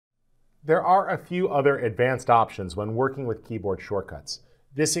There are a few other advanced options when working with keyboard shortcuts.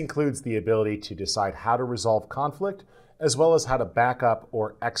 This includes the ability to decide how to resolve conflict, as well as how to back up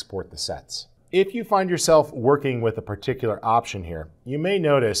or export the sets. If you find yourself working with a particular option here, you may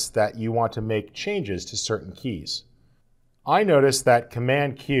notice that you want to make changes to certain keys. I notice that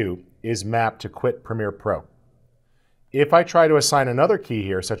Command Q is mapped to quit Premiere Pro. If I try to assign another key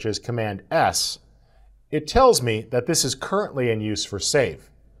here, such as Command S, it tells me that this is currently in use for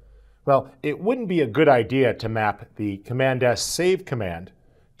save. Well, it wouldn't be a good idea to map the Command S save command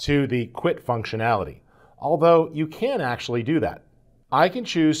to the quit functionality, although you can actually do that. I can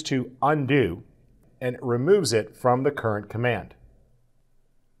choose to undo, and it removes it from the current command.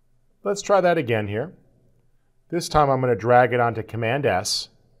 Let's try that again here. This time I'm going to drag it onto Command S,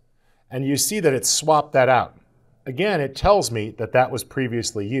 and you see that it swapped that out. Again, it tells me that that was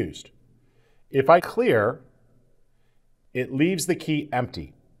previously used. If I clear, it leaves the key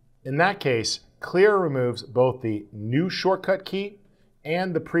empty. In that case, clear removes both the new shortcut key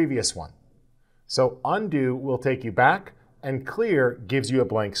and the previous one. So undo will take you back, and clear gives you a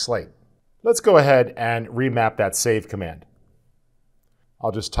blank slate. Let's go ahead and remap that save command.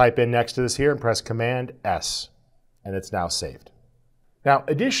 I'll just type in next to this here and press Command S, and it's now saved. Now,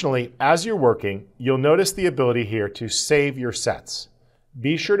 additionally, as you're working, you'll notice the ability here to save your sets.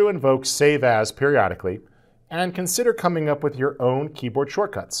 Be sure to invoke Save As periodically, and consider coming up with your own keyboard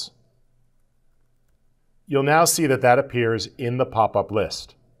shortcuts. You'll now see that that appears in the pop-up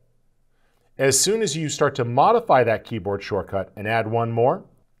list. As soon as you start to modify that keyboard shortcut and add one more,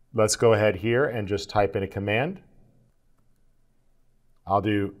 let's go ahead here and just type in a command. I'll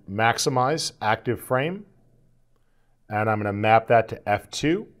do maximize active frame, and I'm going to map that to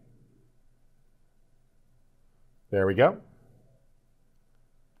F2. There we go.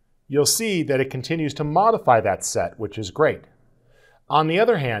 You'll see that it continues to modify that set, which is great. On the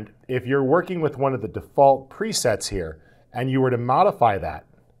other hand, if you're working with one of the default presets here and you were to modify that,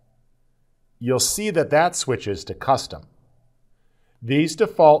 you'll see that that switches to custom. These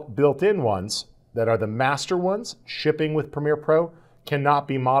default built-in ones that are the master ones shipping with Premiere Pro cannot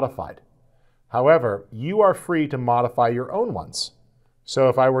be modified. However, you are free to modify your own ones. So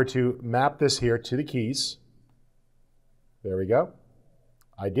if I were to map this here to the keys, there we go.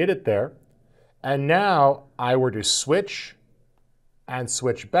 I did it there. And now I were to switch and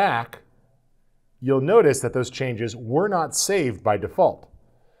switch back, you'll notice that those changes were not saved by default.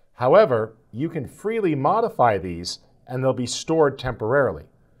 However, you can freely modify these and they'll be stored temporarily.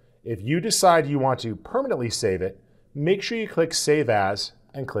 If you decide you want to permanently save it, make sure you click Save As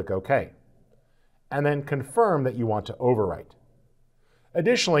and click OK. And then confirm that you want to overwrite.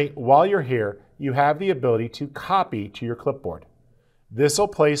 Additionally, while you're here, you have the ability to copy to your clipboard. This will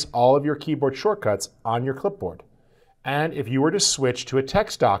place all of your keyboard shortcuts on your clipboard. And if you were to switch to a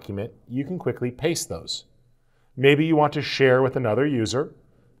text document, you can quickly paste those. Maybe you want to share with another user,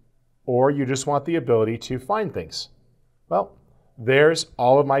 or you just want the ability to find things. Well, there's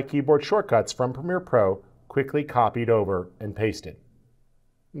all of my keyboard shortcuts from Premiere Pro quickly copied over and pasted.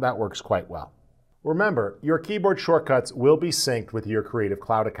 That works quite well. Remember, your keyboard shortcuts will be synced with your Creative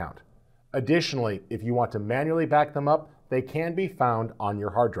Cloud account. Additionally, if you want to manually back them up, they can be found on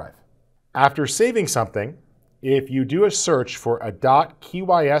your hard drive. After saving something, if you do a search for a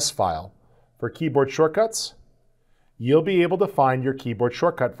 .kys file for keyboard shortcuts, you'll be able to find your keyboard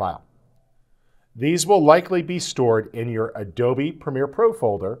shortcut file. These will likely be stored in your Adobe Premiere Pro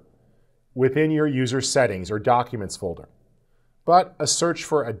folder within your user settings or documents folder. But a search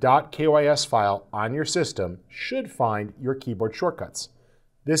for a .kys file on your system should find your keyboard shortcuts.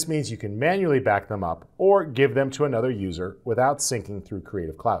 This means you can manually back them up or give them to another user without syncing through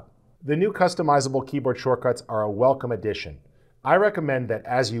Creative Cloud. The new customizable keyboard shortcuts are a welcome addition. I recommend that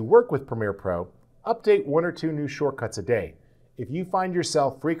as you work with Premiere Pro, update 1 or 2 new shortcuts a day. If you find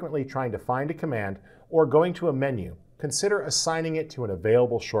yourself frequently trying to find a command or going to a menu, consider assigning it to an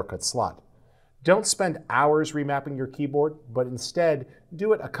available shortcut slot. Don't spend hours remapping your keyboard, but instead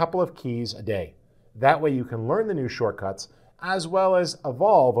do it a couple of keys a day. That way you can learn the new shortcuts as well as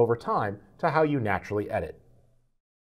evolve over time to how you naturally edit.